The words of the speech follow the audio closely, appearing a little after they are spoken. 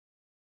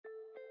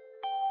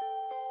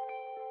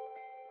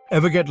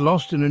Ever get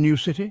lost in a new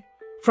city?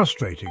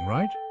 Frustrating,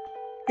 right?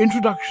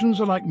 Introductions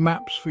are like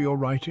maps for your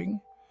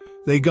writing.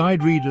 They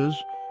guide readers,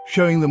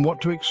 showing them what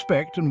to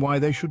expect and why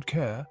they should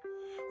care.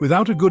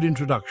 Without a good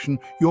introduction,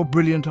 your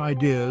brilliant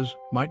ideas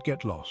might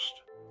get lost.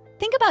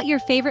 Think about your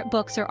favorite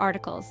books or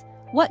articles.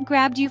 What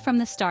grabbed you from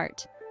the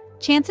start?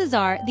 Chances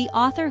are the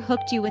author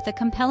hooked you with a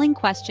compelling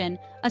question,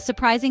 a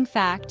surprising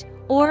fact,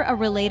 or a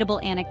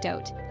relatable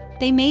anecdote.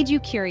 They made you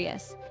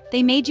curious.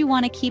 They made you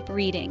want to keep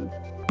reading.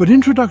 But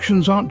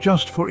introductions aren't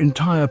just for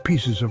entire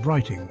pieces of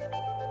writing.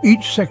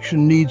 Each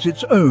section needs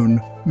its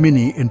own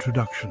mini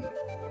introduction.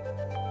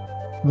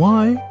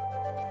 Why?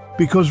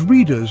 Because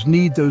readers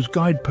need those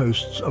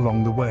guideposts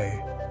along the way.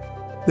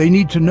 They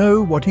need to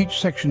know what each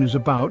section is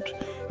about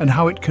and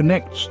how it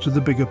connects to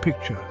the bigger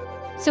picture.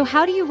 So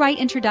how do you write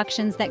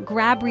introductions that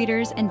grab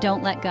readers and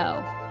don't let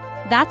go?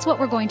 That's what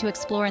we're going to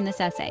explore in this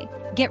essay.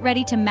 Get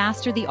ready to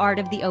master the art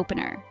of the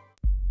opener.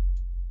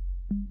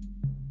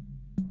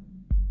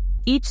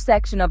 Each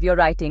section of your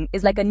writing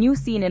is like a new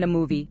scene in a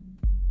movie.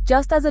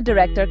 Just as a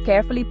director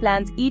carefully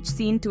plans each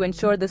scene to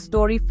ensure the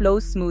story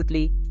flows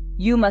smoothly,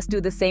 you must do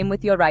the same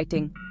with your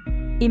writing.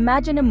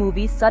 Imagine a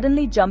movie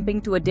suddenly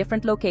jumping to a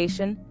different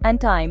location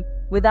and time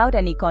without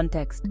any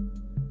context.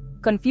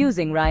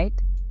 Confusing, right?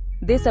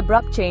 This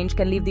abrupt change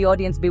can leave the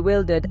audience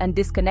bewildered and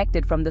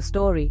disconnected from the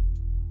story.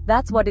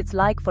 That's what it's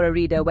like for a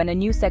reader when a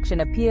new section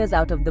appears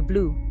out of the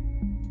blue.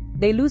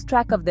 They lose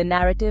track of the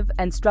narrative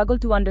and struggle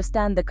to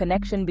understand the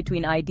connection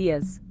between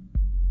ideas.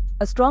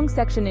 A strong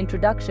section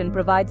introduction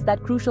provides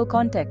that crucial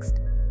context.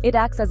 It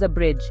acts as a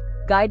bridge,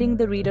 guiding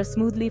the reader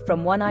smoothly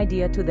from one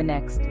idea to the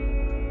next.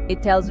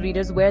 It tells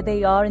readers where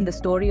they are in the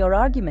story or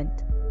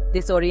argument.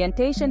 This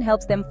orientation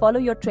helps them follow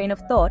your train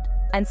of thought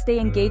and stay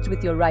engaged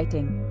with your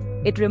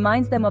writing. It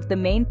reminds them of the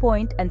main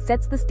point and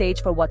sets the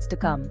stage for what's to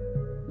come.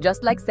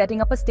 Just like setting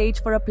up a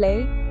stage for a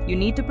play, you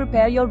need to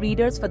prepare your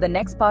readers for the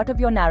next part of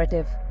your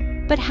narrative.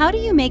 But how do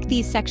you make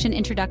these section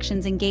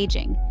introductions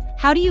engaging?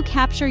 How do you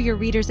capture your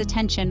reader's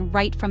attention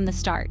right from the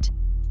start?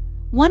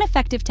 One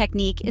effective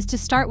technique is to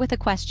start with a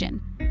question.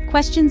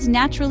 Questions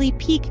naturally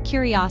pique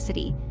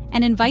curiosity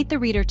and invite the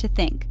reader to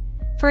think.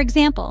 For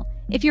example,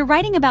 if you're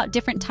writing about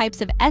different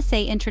types of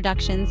essay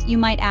introductions, you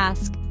might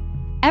ask,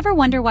 "Ever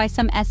wonder why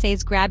some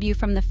essays grab you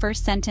from the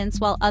first sentence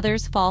while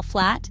others fall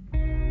flat?"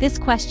 This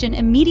question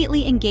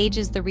immediately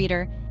engages the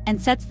reader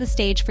and sets the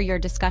stage for your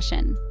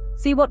discussion.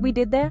 See what we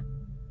did there?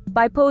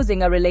 By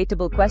posing a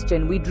relatable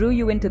question, we drew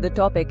you into the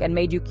topic and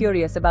made you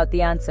curious about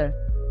the answer.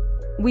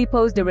 We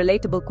posed a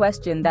relatable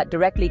question that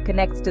directly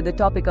connects to the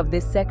topic of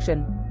this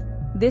section.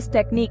 This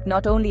technique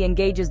not only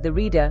engages the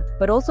reader,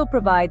 but also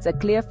provides a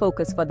clear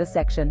focus for the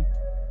section.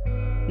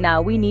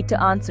 Now we need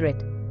to answer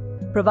it.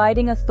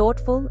 Providing a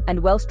thoughtful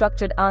and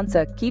well-structured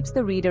answer keeps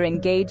the reader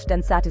engaged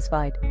and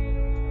satisfied.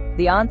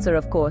 The answer,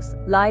 of course,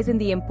 lies in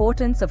the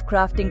importance of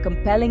crafting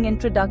compelling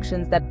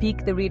introductions that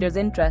pique the reader's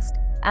interest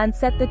and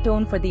set the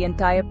tone for the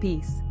entire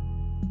piece.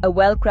 A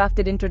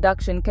well-crafted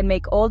introduction can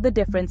make all the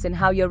difference in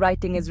how your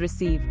writing is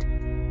received.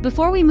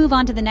 Before we move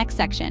on to the next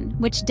section,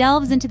 which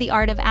delves into the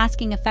art of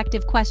asking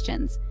effective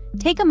questions,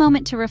 take a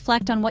moment to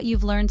reflect on what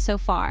you've learned so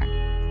far.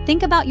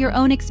 Think about your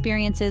own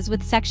experiences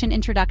with section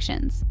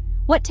introductions.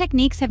 What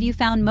techniques have you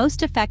found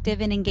most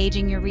effective in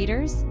engaging your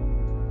readers?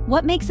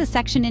 What makes a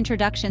section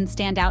introduction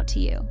stand out to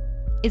you?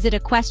 Is it a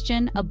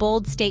question, a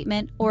bold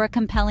statement, or a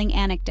compelling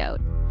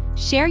anecdote?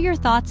 Share your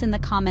thoughts in the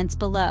comments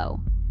below.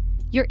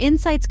 Your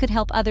insights could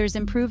help others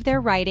improve their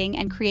writing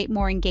and create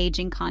more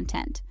engaging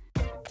content.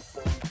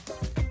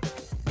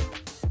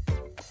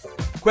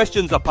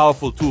 Questions are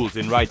powerful tools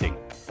in writing.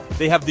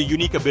 They have the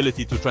unique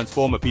ability to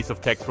transform a piece of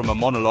text from a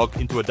monologue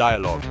into a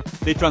dialogue.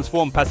 They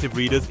transform passive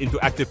readers into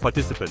active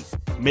participants,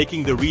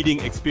 making the reading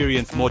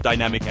experience more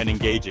dynamic and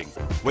engaging.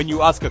 When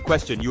you ask a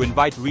question, you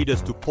invite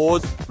readers to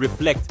pause,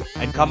 reflect,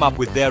 and come up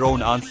with their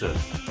own answers.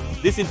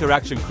 This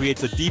interaction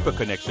creates a deeper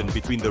connection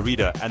between the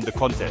reader and the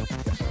content.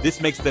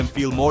 This makes them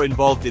feel more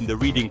involved in the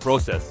reading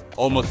process,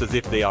 almost as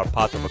if they are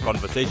part of a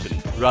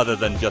conversation, rather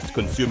than just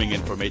consuming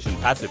information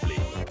passively.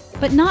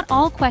 But not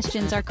all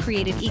questions are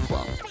created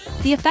equal.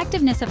 The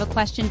effectiveness of a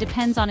question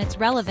depends on its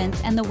relevance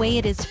and the way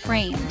it is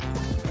framed.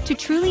 To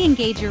truly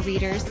engage your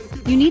readers,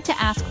 you need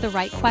to ask the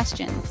right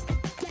questions.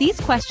 These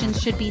questions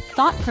should be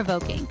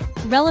thought-provoking,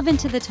 relevant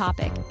to the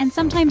topic, and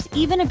sometimes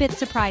even a bit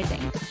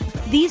surprising.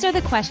 These are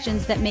the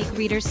questions that make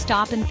readers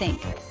stop and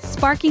think,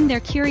 sparking their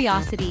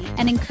curiosity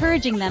and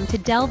encouraging them to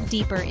delve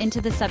deeper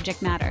into the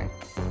subject matter.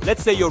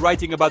 Let's say you're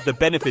writing about the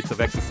benefits of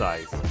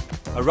exercise.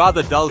 A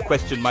rather dull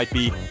question might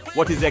be,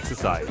 what is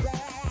exercise?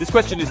 This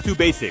question is too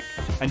basic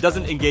and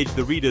doesn't engage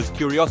the reader's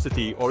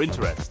curiosity or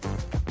interest.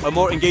 A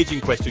more engaging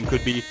question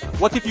could be,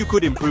 what if you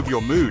could improve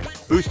your mood,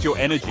 boost your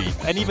energy,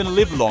 and even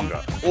live longer,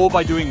 all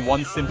by doing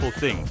one simple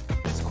thing?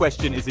 This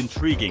question is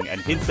intriguing and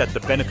hints at the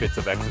benefits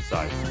of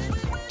exercise.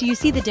 Do you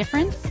see the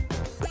difference?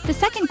 The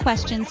second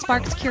question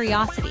sparks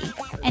curiosity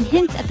and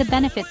hints at the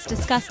benefits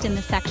discussed in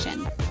the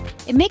section.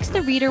 It makes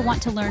the reader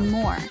want to learn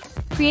more,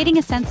 creating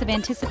a sense of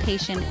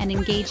anticipation and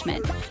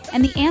engagement.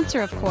 And the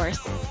answer, of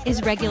course,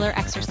 is regular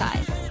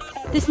exercise.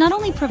 This not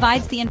only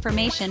provides the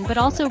information but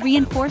also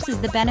reinforces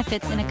the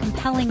benefits in a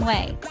compelling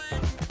way.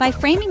 By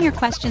framing your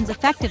questions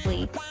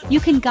effectively, you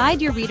can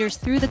guide your readers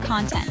through the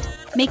content,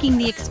 making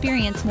the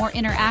experience more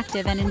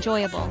interactive and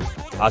enjoyable.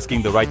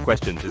 Asking the right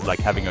questions is like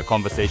having a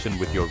conversation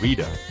with your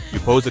reader. You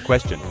pose a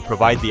question,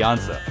 provide the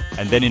answer,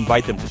 and then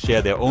invite them to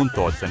share their own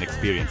thoughts and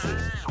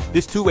experiences.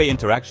 This two-way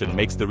interaction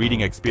makes the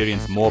reading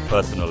experience more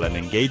personal and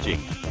engaging,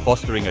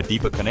 fostering a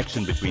deeper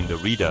connection between the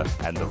reader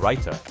and the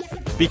writer.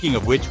 Speaking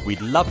of which,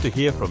 we'd love to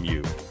hear from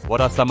you.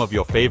 What are some of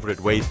your favorite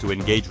ways to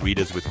engage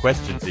readers with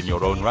questions in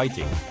your own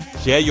writing?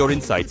 Share your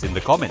insights in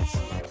the comments.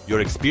 Your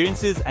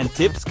experiences and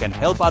tips can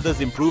help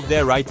others improve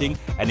their writing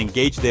and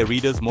engage their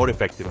readers more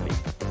effectively.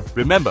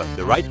 Remember,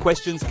 the right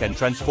questions can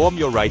transform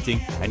your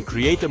writing and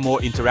create a more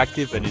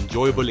interactive and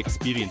enjoyable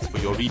experience for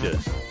your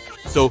readers.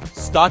 So,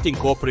 start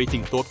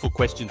incorporating thoughtful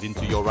questions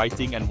into your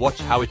writing and watch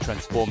how it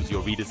transforms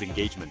your readers'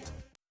 engagement.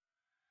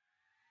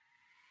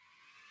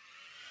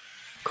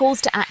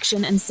 Calls to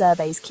action and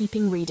surveys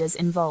keeping readers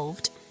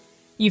involved.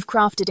 You've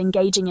crafted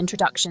engaging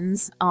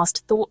introductions,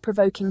 asked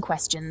thought-provoking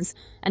questions,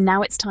 and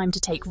now it's time to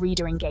take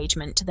reader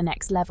engagement to the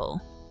next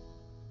level.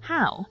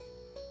 How?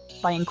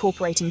 By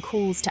incorporating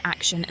calls to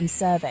action and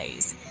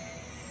surveys.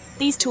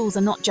 These tools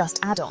are not just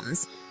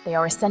add-ons, they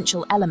are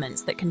essential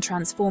elements that can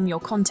transform your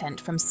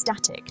content from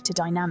static to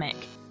dynamic.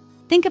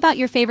 Think about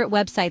your favorite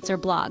websites or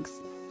blogs.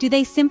 Do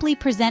they simply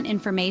present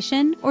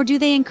information, or do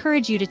they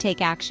encourage you to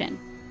take action?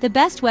 The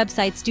best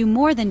websites do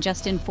more than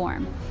just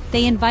inform.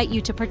 They invite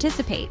you to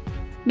participate.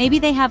 Maybe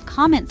they have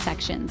comment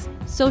sections,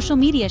 social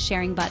media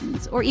sharing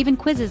buttons, or even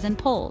quizzes and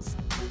polls.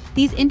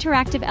 These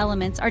interactive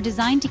elements are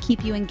designed to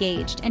keep you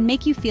engaged and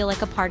make you feel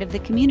like a part of the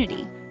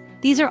community.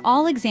 These are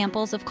all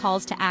examples of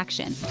calls to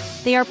action.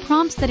 They are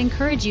prompts that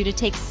encourage you to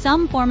take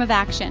some form of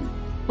action,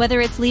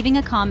 whether it's leaving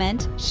a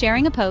comment,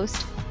 sharing a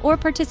post, or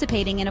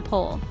participating in a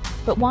poll.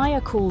 But why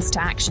are calls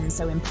to action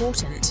so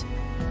important?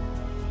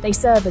 They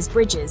serve as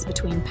bridges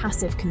between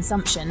passive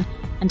consumption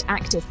and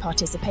active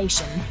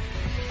participation,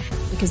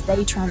 because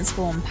they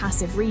transform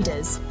passive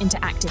readers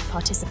into active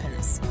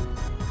participants.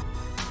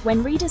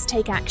 When readers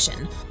take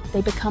action,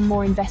 they become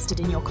more invested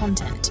in your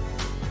content.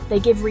 They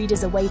give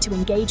readers a way to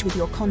engage with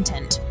your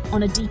content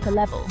on a deeper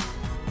level.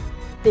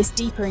 This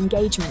deeper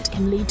engagement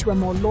can lead to a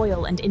more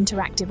loyal and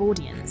interactive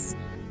audience.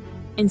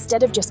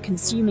 Instead of just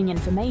consuming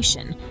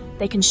information,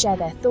 they can share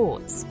their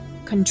thoughts,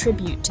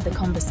 contribute to the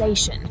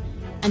conversation,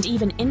 and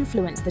even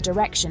influence the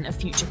direction of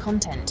future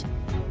content,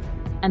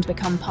 and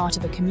become part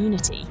of a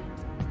community.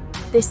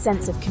 This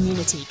sense of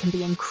community can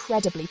be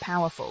incredibly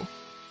powerful,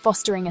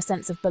 fostering a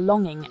sense of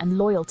belonging and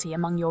loyalty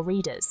among your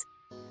readers.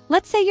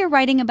 Let's say you're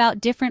writing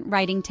about different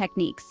writing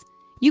techniques.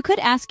 You could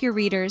ask your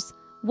readers,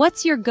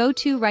 what's your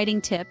go-to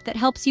writing tip that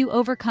helps you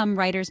overcome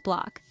writer's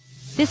block?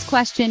 This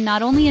question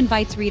not only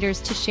invites readers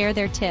to share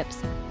their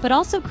tips, but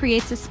also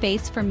creates a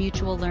space for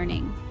mutual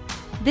learning.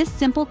 This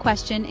simple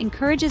question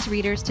encourages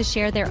readers to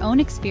share their own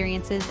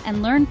experiences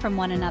and learn from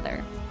one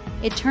another.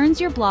 It turns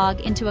your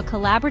blog into a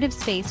collaborative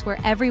space where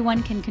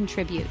everyone can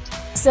contribute.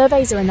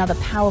 Surveys are another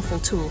powerful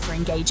tool for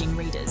engaging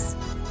readers.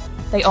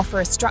 They offer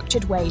a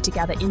structured way to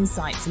gather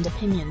insights and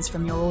opinions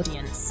from your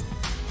audience.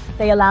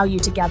 They allow you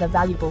to gather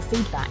valuable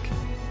feedback,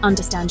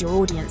 understand your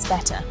audience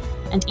better,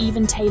 and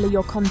even tailor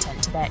your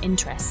content to their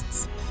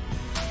interests.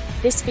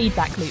 This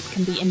feedback loop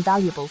can be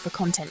invaluable for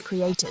content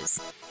creators.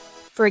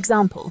 For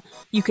example,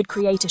 you could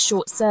create a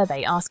short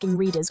survey asking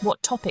readers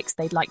what topics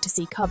they'd like to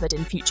see covered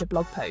in future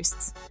blog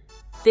posts.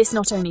 This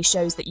not only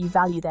shows that you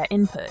value their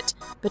input,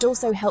 but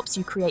also helps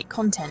you create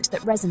content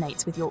that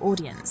resonates with your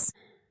audience.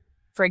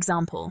 For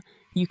example,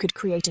 you could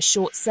create a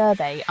short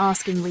survey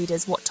asking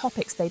readers what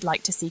topics they'd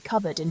like to see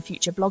covered in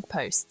future blog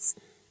posts.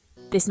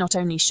 This not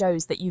only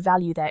shows that you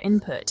value their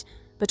input,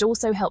 but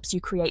also helps you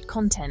create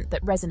content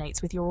that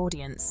resonates with your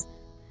audience.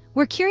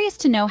 We're curious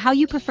to know how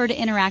you prefer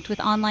to interact with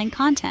online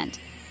content.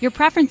 Your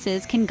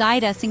preferences can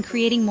guide us in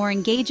creating more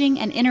engaging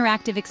and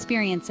interactive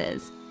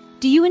experiences.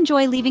 Do you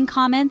enjoy leaving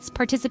comments,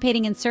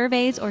 participating in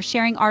surveys, or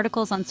sharing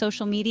articles on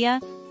social media?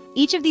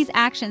 Each of these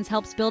actions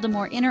helps build a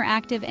more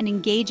interactive and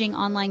engaging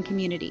online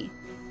community.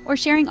 Or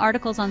sharing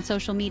articles on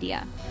social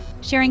media.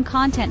 Sharing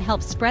content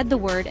helps spread the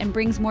word and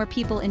brings more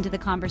people into the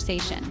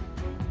conversation.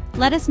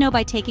 Let us know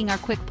by taking our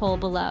quick poll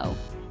below.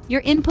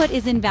 Your input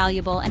is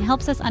invaluable and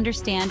helps us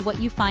understand what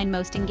you find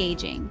most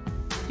engaging.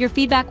 Your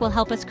feedback will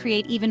help us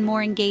create even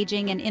more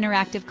engaging and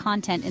interactive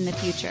content in the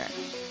future.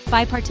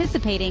 By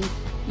participating,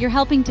 you're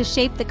helping to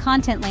shape the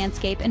content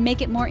landscape and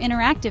make it more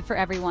interactive for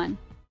everyone.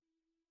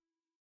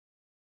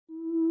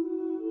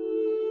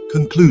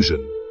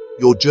 Conclusion: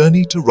 your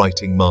journey to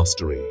writing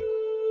mastery.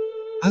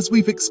 As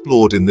we've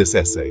explored in this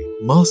essay,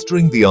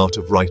 mastering the art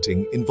of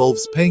writing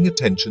involves paying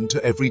attention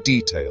to every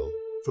detail,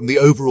 from the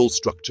overall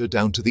structure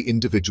down to the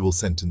individual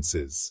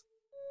sentences.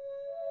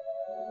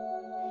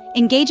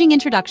 Engaging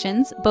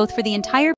introductions, both for the entire